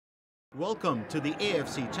Welcome to the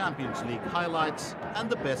AFC Champions League highlights and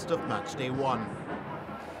the best of match day one.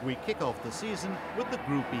 We kick off the season with the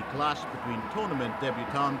Group E clash between tournament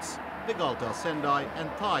debutants Vegalta Sendai and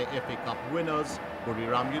Thai FA Cup winners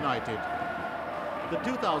Buriram United. The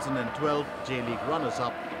 2012 J-League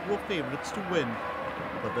runners-up were favourites to win,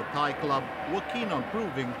 but the Thai club were keen on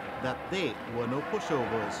proving that they were no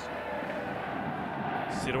pushovers.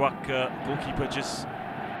 Sirawak goalkeeper just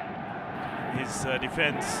his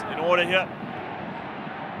defence in order here.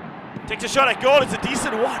 Takes a shot at goal, it's a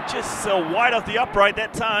decent one, just wide off the upright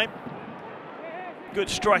that time. Good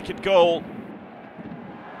strike at goal.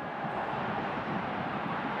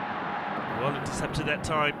 Well intercepted that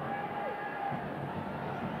time.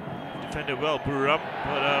 Defended well, Buriram,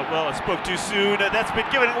 but well, I spoke too soon. That's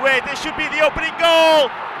been given away. This should be the opening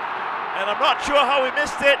goal, and I'm not sure how he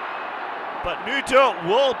missed it, but Muto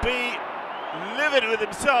will be livid with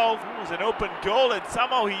himself. It was an open goal, and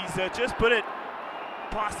somehow he's just put it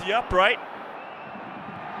past the upright.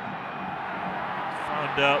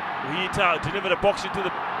 Found Huita deliver the ball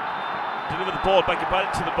back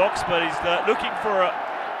into the box, but he's looking for a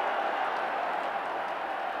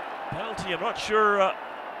penalty. I'm not sure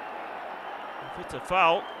if it's a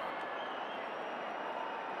foul.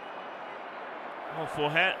 Oh,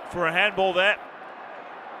 for a handball there.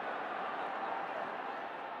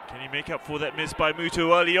 Can he make up for that miss by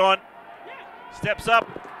Mutu early on? Steps up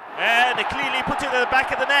and cleanly puts it at the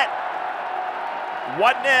back of the net.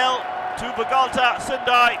 1-0 to Vegalta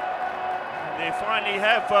Sendai. They finally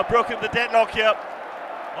have broken the deadlock here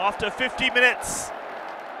after 50 minutes.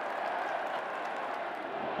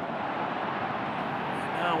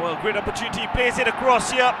 Now, well, great opportunity. He plays it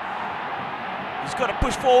across here. He's got to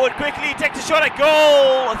push forward quickly. Takes a shot at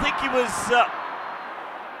goal. I think he was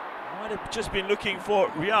might have just been looking for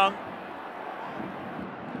Riang.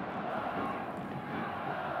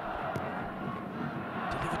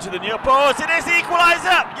 Delivered to the near post. It is the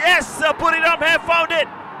equaliser. Yes, Buriram have found it.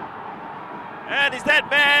 And is that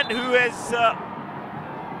man who has,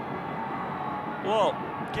 well,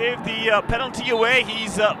 gave the penalty away.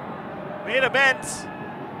 He's made amends.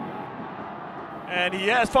 And he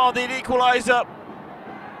has found the equaliser.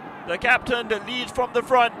 The captain that leads from the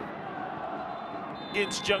front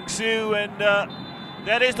against Jiangsu, and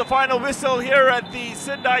that is the final whistle here at the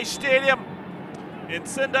Sendai Stadium in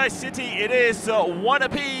Sendai City. It is 1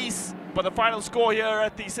 apiece, but the final score here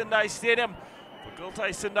at the Sendai Stadium: Vegalta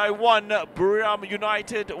Sendai 1, Buriram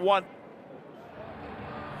United 1.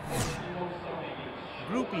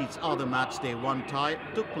 Group E's other match day one tie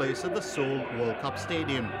took place at the Seoul World Cup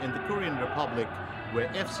Stadium in the Korean Republic, where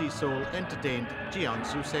FC Seoul entertained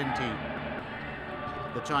Jiangsu Senti.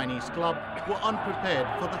 The Chinese club were unprepared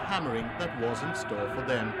for the hammering that was in store for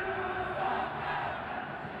them.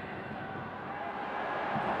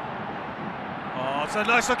 Oh, it's a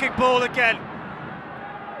nice looking ball again.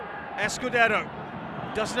 Escudero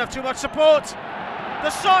doesn't have too much support. The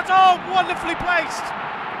shot, oh, wonderfully placed.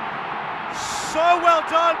 So well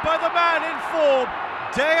done by the man in form.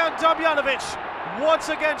 Dejan Damjanovic once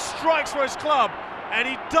again strikes for his club, and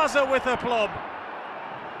he does it with aplomb.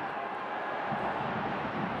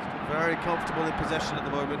 Very comfortable in possession at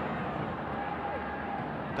the moment.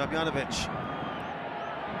 Damjanovic.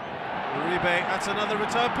 Uribe, that's another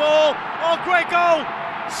return ball. Oh, great goal!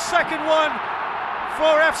 Second one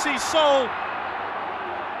for FC Seoul.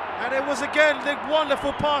 And it was again the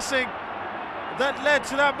wonderful passing that led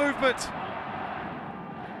to that movement.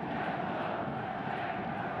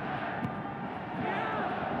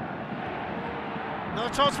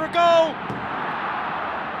 Another chance for a goal.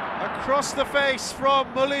 Across the face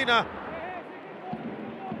from Molina.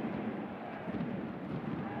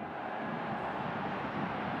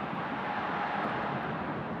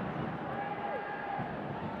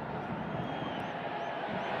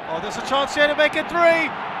 Oh, there's a chance here to make it 3,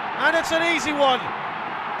 and it's an easy one.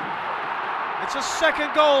 It's a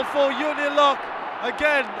second goal for Unilok,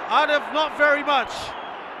 again out of not very much,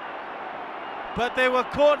 but they were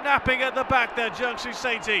caught napping at the back there, Jiangsu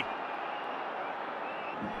Senti.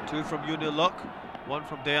 2 from Unilok, 1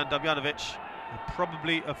 from Dejan Damjanovic.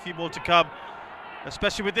 Probably a few more to come,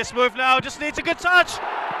 especially with this move now. Just needs a good touch,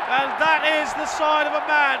 and that is the sign of a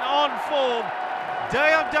man on form.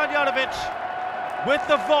 Dejan Damjanovic with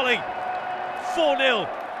the volley. 4-0.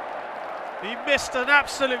 He missed an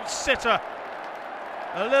absolute sitter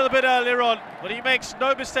a little bit earlier on, but he makes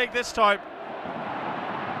no mistake this time.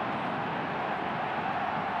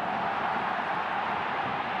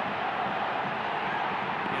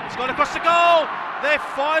 It's gone across the goal. They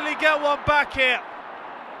finally get one back here,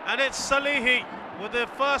 and it's Salihi with the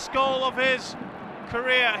first goal of his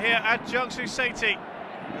career here at Jiangsu Senti.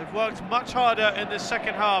 They've worked much harder in this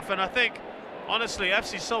second half, and I think, honestly,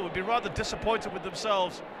 FC Seoul would be rather disappointed with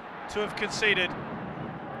themselves to have conceded.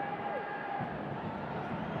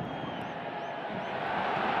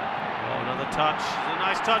 Oh, another touch. It's a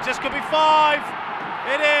nice touch. This could be 5.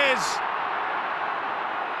 It is.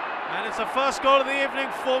 And it's the first goal of the evening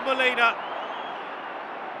for Molina.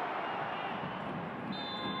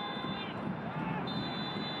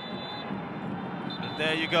 And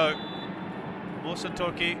there you go. Mohsen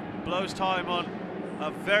Turki blows time on a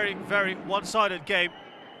very, very one-sided game.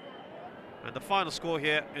 And the final score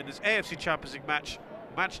here in this AFC Champions League match,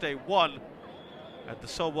 match day 1 at the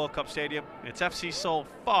Seoul World Cup Stadium. It's FC Seoul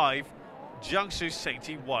 5, Jiangsu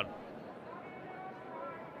Sainty 1.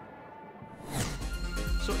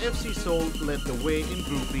 So FC Seoul led the way in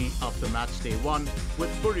Group B after match day 1, with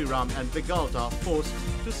Buriram and Vegalta forced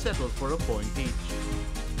to settle for a point each.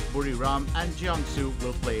 Buriram and Jiangsu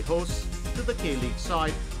will play hosts to the K-League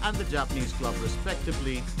side and the Japanese club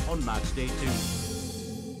respectively on match day 2.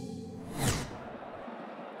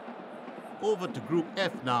 Over to Group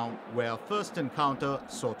F now, where our first encounter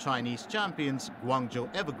saw Chinese champions Guangzhou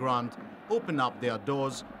Evergrande open up their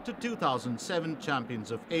doors to 2007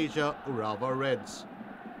 champions of Asia Urawa Reds.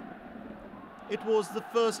 It was the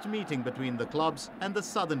first meeting between the clubs, and the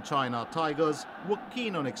Southern China Tigers were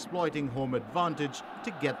keen on exploiting home advantage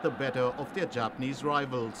to get the better of their Japanese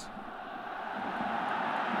rivals.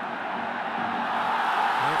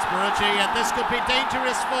 It's Marucci, and this could be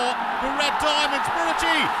dangerous for the Red Diamonds.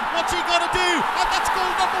 Marucci, what's he got to do? And that's goal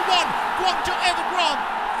number 1. Guangzhou Evergrande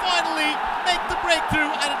finally make the breakthrough,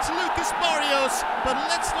 and it's Lucas Barrios. But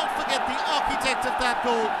let's not forget the architect of that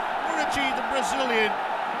goal, Marucci, the Brazilian,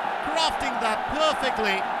 crafting that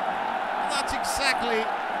perfectly. And that's exactly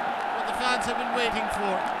what the fans have been waiting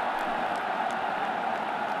for.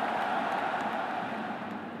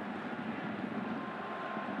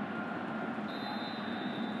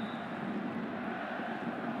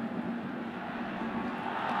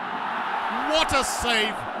 What a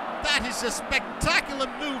save! That is a spectacular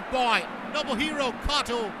move by Nobuhiro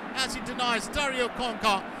Kato as he denies Dario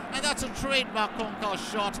Konka, and that's a trademark Konka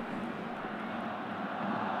shot.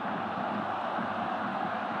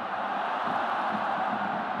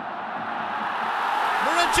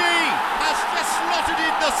 Marucci has just slotted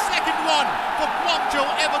in the second one for Guangzhou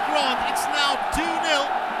Evergrande. It's now 2-0,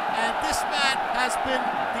 and this man has been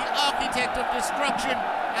the architect of destruction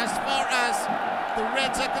as far as the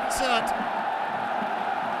Reds are concerned.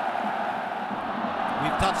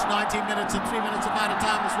 We've touched 19 minutes and 3 minutes of added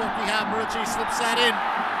time is what we have. Marucci slips that in.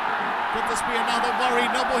 Could this be another worry?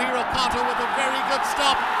 Nobuhiro Kato with a very good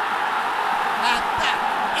stop. And that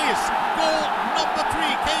is goal number 3.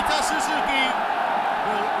 Keita Suzuki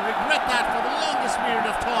will regret that for the longest period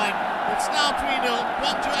of time. It's now 3-0.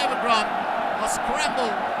 Guangzhou Evergrande, a scramble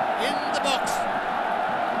in the box.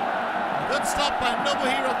 A good stop by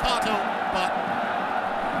Nobuhiro Kato, but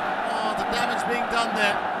the damage being done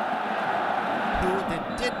there. Who they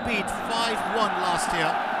did beat 5-1 last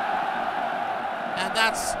year. And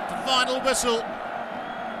that's the final whistle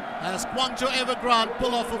as Guangzhou Evergrande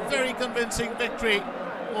pull off a very convincing victory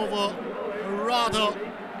over a rather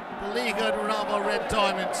beleaguered Urawa Red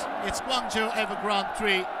Diamonds. It's Guangzhou Evergrande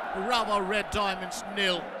 3, Urawa Red Diamonds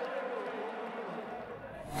 0.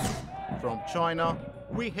 From China,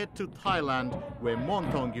 we head to Thailand, where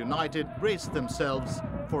Montong United braced themselves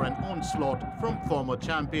for an onslaught from former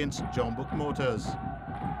champions Jeonbuk Motors.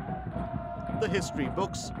 The history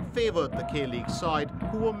books favoured the K-League side,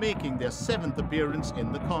 who were making their 7th appearance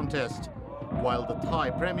in the contest, while the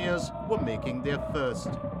Thai premiers were making their first.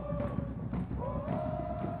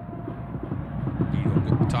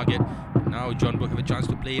 Jeonbuk the target. Now Jeonbuk have a chance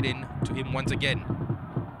to play it in to him once again.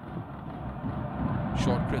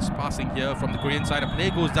 Short, crisp passing here from the Korean side. A play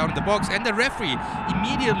goes down in the box, and the referee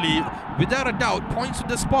immediately, without a doubt, points to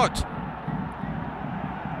the spot.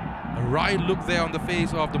 A wry look there on the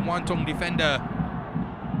face of the Muangthong defender.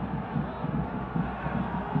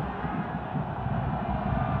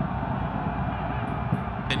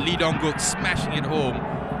 And Lee Dong-guk smashing it home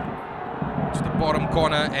to the bottom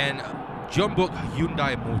corner, and Jeonbuk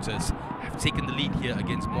Hyundai Motors have taken the lead here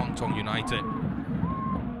against Muangthong United.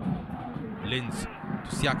 Lins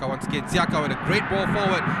to Siaka once again. Siaka with a great ball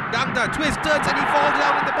forward. Dangda twists, turns, and he falls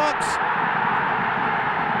down in the box.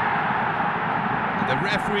 And the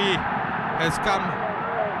referee has come,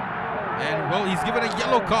 and well, he's given a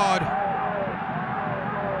yellow card.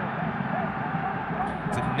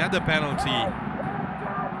 It's another penalty.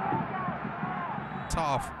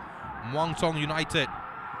 Tough. Muangthong United,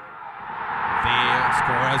 they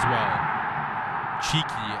score as well.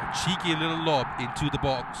 Cheeky little lob into the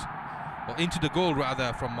box. or into the goal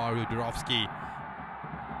rather, from Mario Durovsky.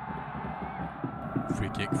 Free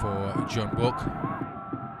kick for John Book.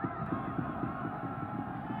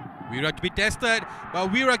 Wira to be tested, but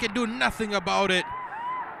Wira can do nothing about it.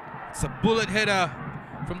 It's a bullet header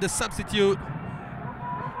from the substitute.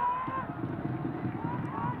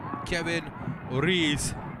 Kevin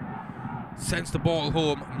Oriz sends the ball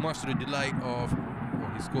home, much to the delight of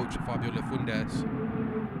his coach Fabio Lefundes.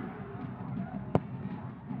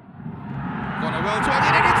 Corner well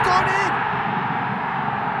targeted, and it's gone in!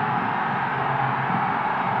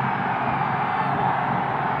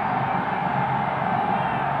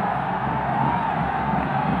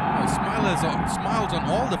 Smiles on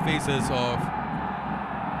all the faces of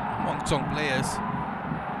Muangthong players,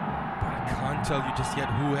 but I can't tell you just yet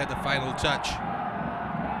who had the final touch.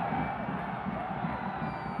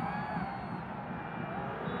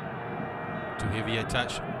 Too heavy a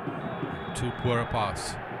touch, too poor a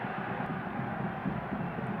pass.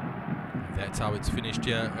 That's how it's finished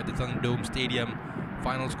here at the Thunderdome Stadium.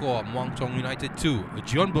 Final score, Muangthong United 2,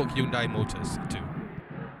 Jeonbuk Hyundai Motors 2.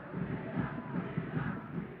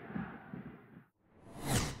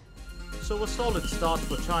 So a solid start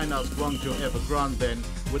for China's Guangzhou Evergrande then,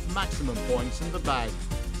 with maximum points in the bag.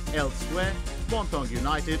 Elsewhere, Muangthong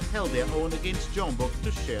United held their own against Jeonbuk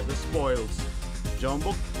to share the spoils.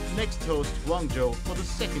 Jeonbuk next host Guangzhou for the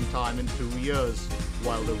second time in 2 years,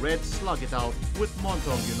 while the Reds slug it out with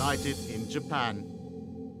Muangthong United in Japan.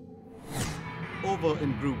 Over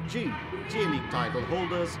in Group G, J-League title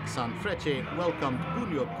holders Sanfrecce welcomed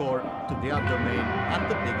Bunyodkor to their domain at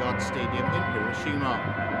the Big Art Stadium in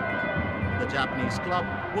Hiroshima. The Japanese club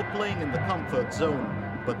were playing in the comfort zone,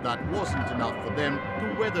 but that wasn't enough for them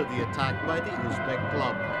to weather the attack by the Uzbek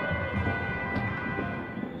club.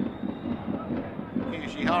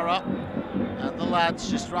 Ishihara and the lads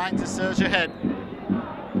just trying to surge ahead.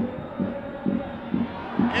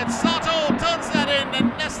 It's Sato turns that in,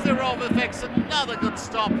 and Nesterov effects another good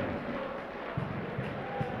stop.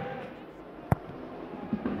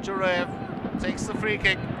 Jurev takes the free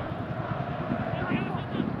kick.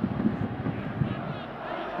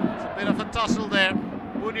 Bit of a tussle there.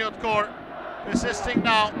 Bunyodkor persisting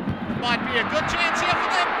now. Might be a good chance here for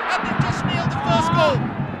them, and they've just nailed the first goal.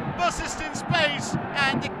 Persist in space,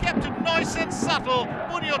 and they kept it nice and subtle.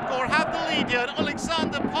 Bunyodkor have the lead here, and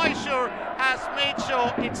Alexander Paishur has made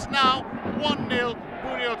sure it's now 1-0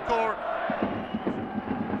 Bunyodkor.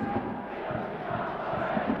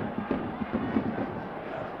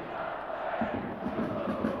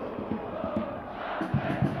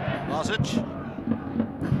 Lazic.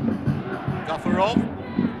 Gafarov,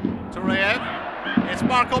 Tureyev, it's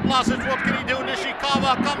Marko Blasic, what can he do?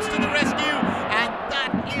 Nishikawa comes to the rescue, and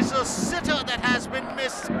that is a sitter that has been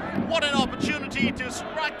missed. What an opportunity to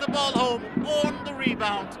strike the ball home on the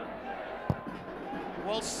rebound.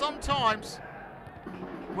 Well, sometimes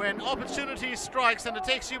when opportunity strikes and it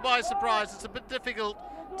takes you by surprise, it's a bit difficult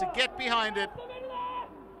to get behind it.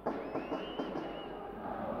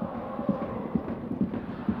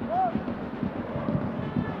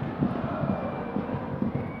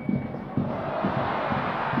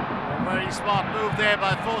 Smart move there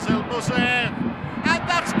by Fozil Musaev, and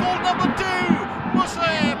that's goal number 2.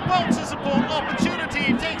 Musaev bounces upon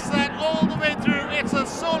opportunity, takes that all the way through. It's a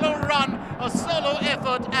solo run, a solo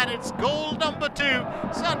effort, and it's goal number 2.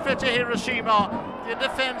 Sanfrecce Hiroshima, the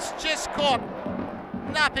defense just caught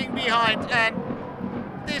napping behind, and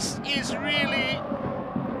this is really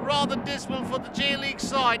rather dismal for the J-League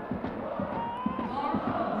side.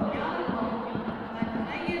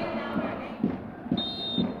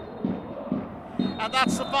 And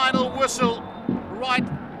that's the final whistle right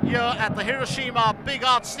here at the Hiroshima Big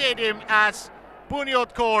Art Stadium as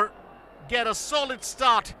Bunyodkor get a solid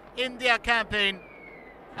start in their campaign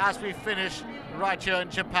as we finish right here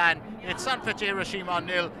in Japan. It's Sanfrecce Hiroshima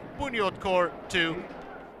 0, Bunyodkor 2.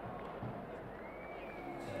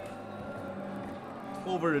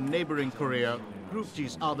 Over in neighbouring Korea, Group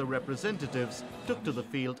G's other representatives took to the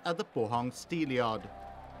field at the Pohang Steelyard.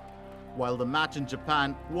 While the match in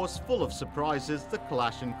Japan was full of surprises, the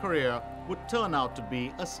clash in Korea would turn out to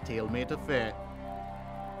be a stalemate affair.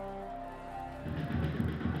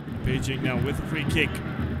 Beijing now with a free kick.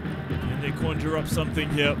 Can they conjure up something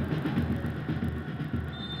here?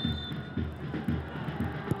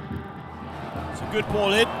 It's a good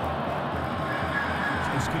ball in.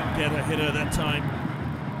 Just couldn't get a header that time.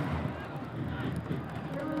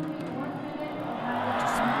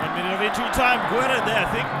 Just 1 minute of injury time. Guerra there, I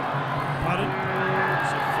think. Pardon.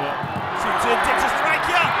 Shoots in, takes a strike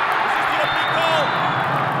here. This is the opening goal.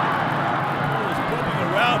 Ball was bobbing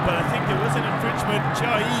around, but I think there was an infringement.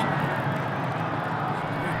 Chai.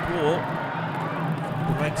 Great ball.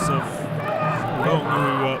 likes of Long,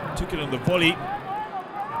 who took it on the volley.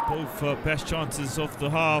 Both best chances of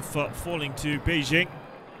the half falling to Beijing.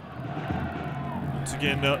 Once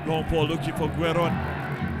again, long ball looking for Gueron.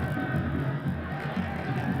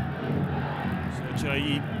 So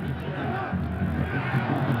Chai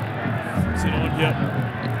puts it on here.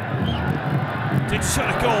 Did shot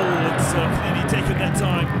a goal. It's clearly taken that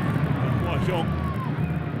time. Hua Hyung.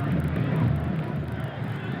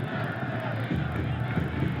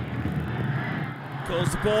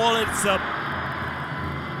 Calls the ball. It's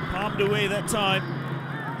palmed away that time.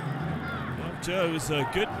 It was a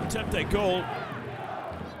good attempt at goal.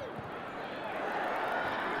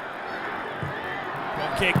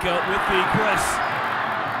 One kick with the cross.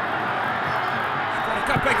 Got a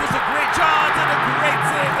cutback. There's a great chance and a great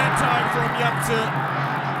save that time from Yangtze.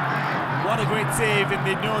 What a great save, and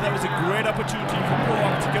they know that was a great opportunity for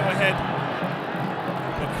Pohang to go ahead.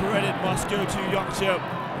 But credit must go to Yangtze,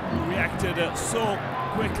 who reacted so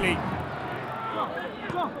quickly.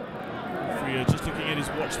 Freer just looking at his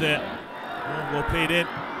watch there. Well played in.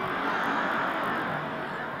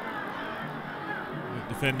 Good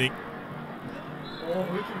defending.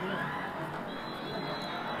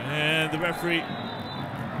 And the referee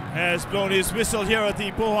has blown his whistle here at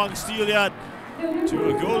the Pohang Steelyard to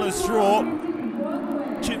a goalless draw.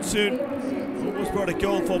 Chin Soon almost brought a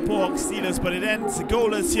goal for Pohang Steelers, but it ends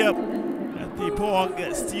goalless here at the Pohang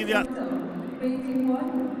Steelyard.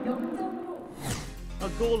 A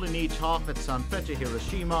goal in each half at Sanfrecce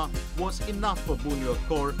Hiroshima was enough for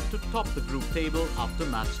Bunyodkor to top the group table after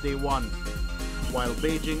match day 1, while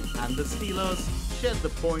Beijing and the Steelers shared the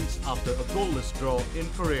points after a goalless draw in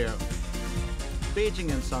Korea. Beijing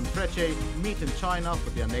and Sanfrecce meet in China for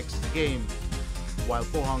their next game, while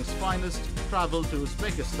Pohang's finest travel to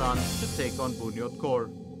Uzbekistan to take on Bunyodkor.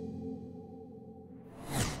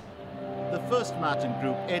 The first match in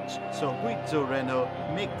Group H saw Guizhou Renault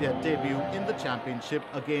make their debut in the championship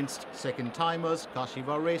against second-timers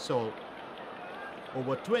Kashiwa Reysol.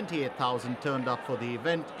 Over 28,000 turned up for the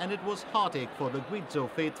event, and it was heartache for the Guizhou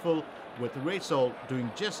faithful, with Reysol doing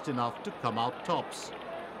just enough to come out tops.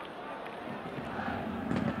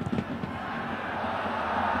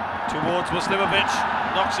 Towards Muslimovic,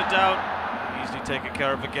 knocks it down, easily taken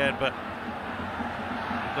care of again, but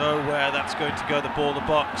nowhere that's going to go, the ball in the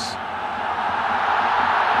box.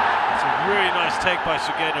 It's a really nice take by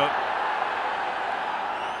Sugeno.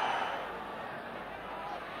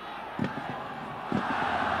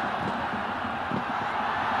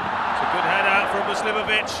 It's a good head out from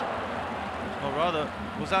Muslimovic, or rather,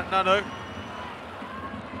 was that Nano?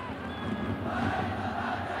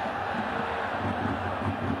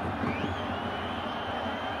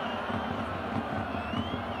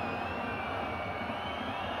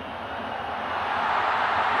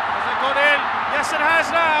 Yes, it has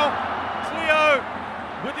now. Cleo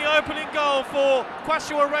with the opening goal for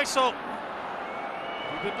Kashiwa Reysol.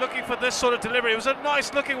 We've been looking for this sort of delivery. It was a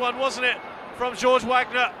nice looking one, wasn't it, from George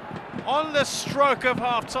Wagner on the stroke of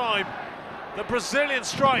half-time. The Brazilian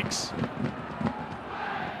strikes.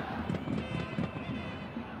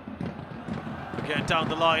 Getting down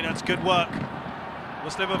the line, that's good work.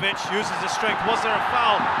 Muslimovic uses his strength. Was there a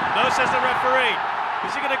foul? No, says the referee.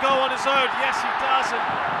 Is he going to go on his own? Yes, he does. And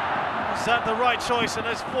is that the right choice? And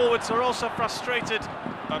his forwards are also frustrated.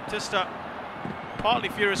 Baptista partly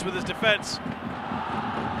furious with his defence. So,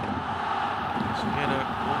 you know,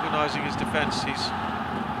 organising his defence, he's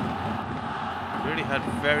really had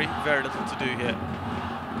very, very little to do here.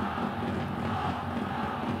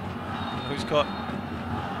 He's got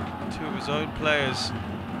two of his own players in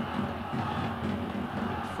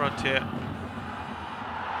front here.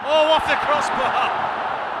 Oh, off the crossbar!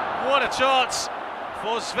 What a chance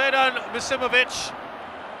for Zvedan Misimovic.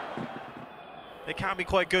 They can be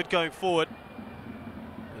quite good going forward,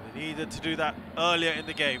 and they needed to do that earlier in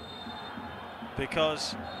the game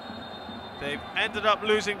because they've ended up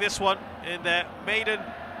losing this one in their maiden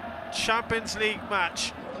Champions League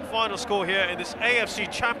match. Final score here in this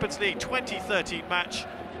AFC Champions League 2013 match.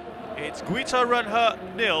 It's Guizhou Renault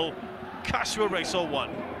 0, Kashiwa Reysol 1.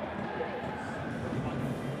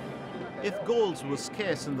 If goals were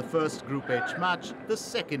scarce in the first Group H match, the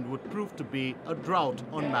second would prove to be a drought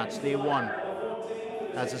on match day 1,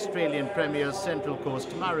 as Australian Premiers Central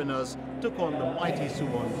Coast Mariners took on the mighty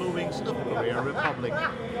Suwon Blue Wings of Korea Republic.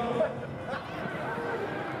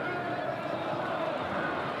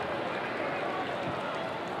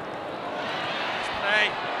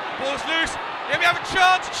 Play, ball's loose, here we have a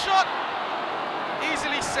chance, shot!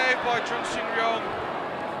 Easily saved by Jung Shin-ryong.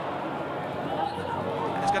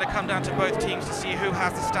 It's going to come down to both teams to see who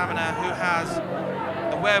has the stamina, who has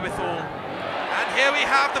the wherewithal, and here we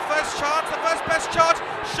have the first chance, the first best chance,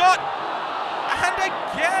 shot, and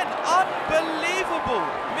again, unbelievable.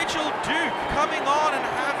 Mitchell Duke coming on and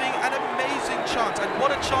having an amazing chance, and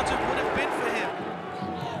what a chance it would have been for him.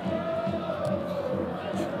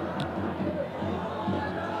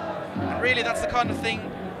 And really, that's the kind of thing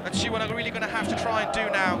that Siwan are really going to have to try and do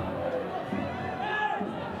now.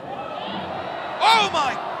 Oh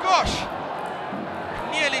my gosh!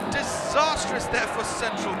 Nearly disastrous there for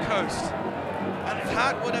Central Coast. And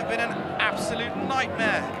that would have been an absolute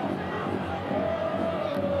nightmare.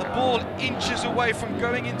 The ball inches away from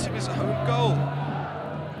going into his own goal.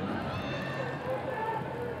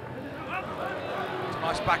 It's a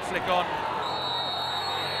nice back flick on.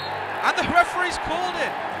 And the referee's called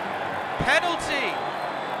it. Penalty.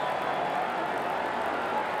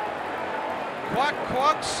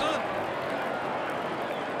 Kwak Sun.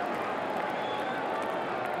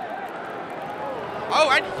 Oh,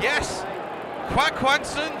 and yes, Kwak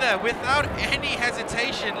Sun there, without any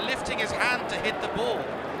hesitation, lifting his hand to hit the ball.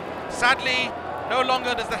 Sadly, no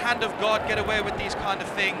longer does the hand of God get away with these kind of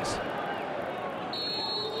things.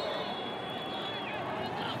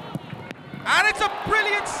 And it's a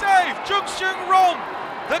brilliant save, Jung Seung Rong,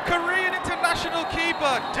 the Korean international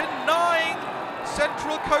keeper, denying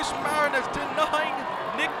Central Coast Mariners, denying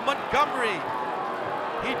Nick Montgomery.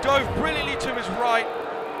 He dove brilliantly to his right.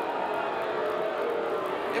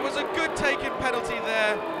 It was a good taken penalty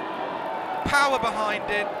there, power behind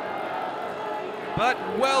it, but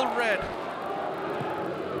well read.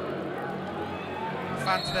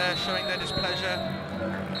 Fans there showing their displeasure,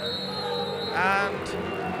 and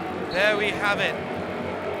there we have it.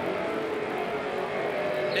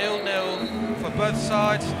 0-0 for both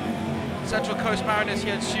sides. Central Coast Mariners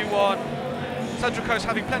here at Siwan. Central Coast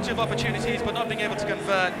having plenty of opportunities but not being able to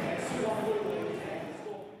convert.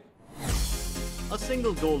 A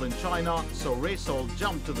single goal in China saw Raysol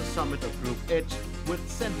jump to the summit of Group H, with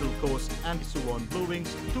Central Coast and Suwon Blue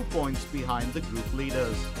Wings 2 points behind the group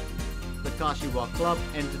leaders. The Kashiwa club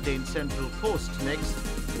entertained Central Coast next,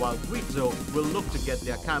 while Guizhou will look to get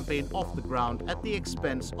their campaign off the ground at the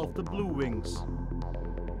expense of the Blue Wings.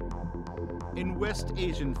 In West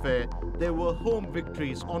Asian Fair, there were home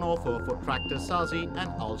victories on offer for Tractor Sazi and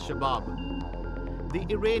Al Shabab. The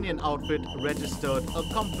Iranian outfit registered a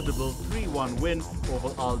comfortable 3-1 win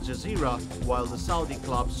over Al Jazeera, while the Saudi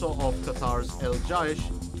club saw off Qatar's Al Jaish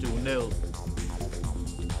 2-0.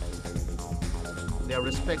 Their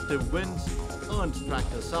respective wins earned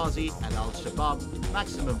Tractor Sazi and Al Shabab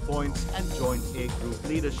maximum points and joint A group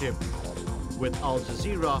leadership, with Al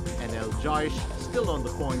Jazeera and Al Jaish still on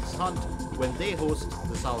the points hunt when they host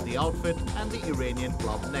the Saudi outfit and the Iranian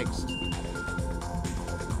club next.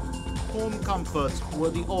 Home comforts were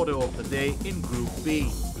the order of the day in Group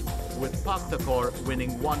B, with Paktakor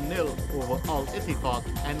winning 1-0 over Al Ittifaq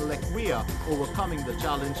and Lekwia overcoming the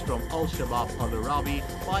challenge from Al Shabab Al Arabi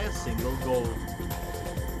by a single goal.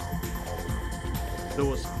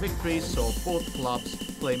 Those victories saw both clubs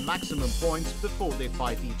play maximum points before they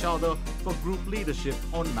fight each other for group leadership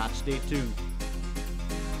on match day 2.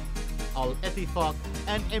 Al Ittifaq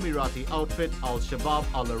and Emirati outfit Al Shabab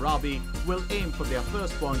Al Arabi will aim for their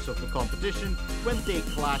first points of the competition when they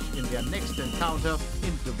clash in their next encounter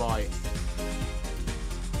in Dubai.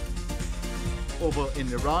 Over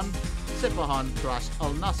in Iran, Sepahan thrashed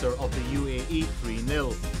Al Nasser of the UAE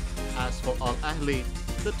 3-0. As for Al Ahli,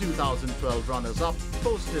 the 2012 runners-up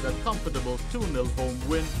posted a comfortable 2-0 home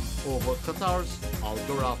win over Qatar's Al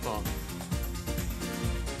Gharafa.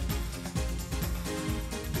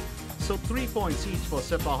 So 3 points each for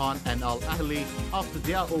Sepahan and Al Ahli after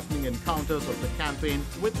their opening encounters of the campaign,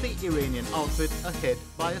 with the Iranian outfit ahead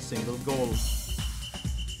by a single goal.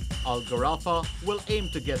 Al Gharafa will aim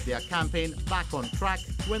to get their campaign back on track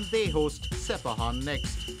when they host Sepahan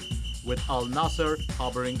next, with Al Nasser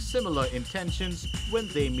harboring similar intentions when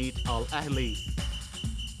they meet Al Ahli.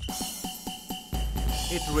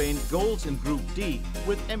 It rained goals in Group D,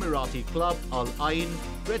 with Emirati club Al Ain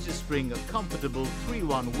registering a comfortable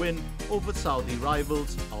 3-1 win over Saudi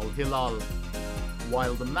rivals Al Hilal,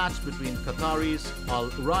 while the match between Qataris Al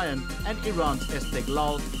Rayyan and Iran's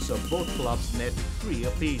Esteglal saw both clubs net 3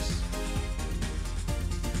 apiece.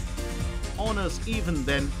 Honours even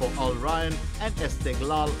then for Al Rayyan and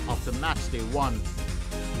Esteglal after match day 1,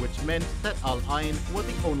 which meant that Al Ain were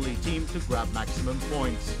the only team to grab maximum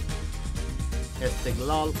points.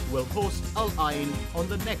 Esteglal will host Al Ain on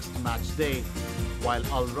the next match day, while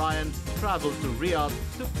Al Rayyan travel to Riyadh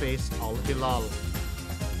to face Al Hilal.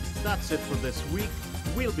 That's it for this week.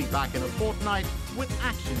 We'll be back in a fortnight with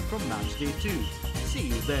action from match day 2. See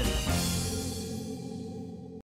you then.